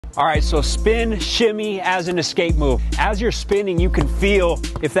All right, so spin, shimmy as an escape move. As you're spinning, you can feel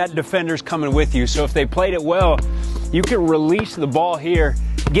if that defender's coming with you. So if they played it well, you can release the ball here,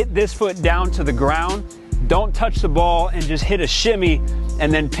 get this foot down to the ground, don't touch the ball, and just hit a shimmy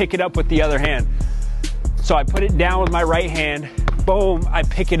and then pick it up with the other hand. So I put it down with my right hand, boom, I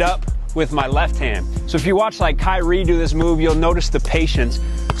pick it up with my left hand. So if you watch like Kyrie do this move, you'll notice the patience.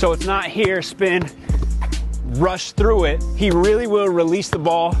 So it's not here, spin, rush through it. He really will release the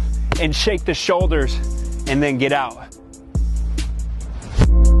ball and shake the shoulders and then get out.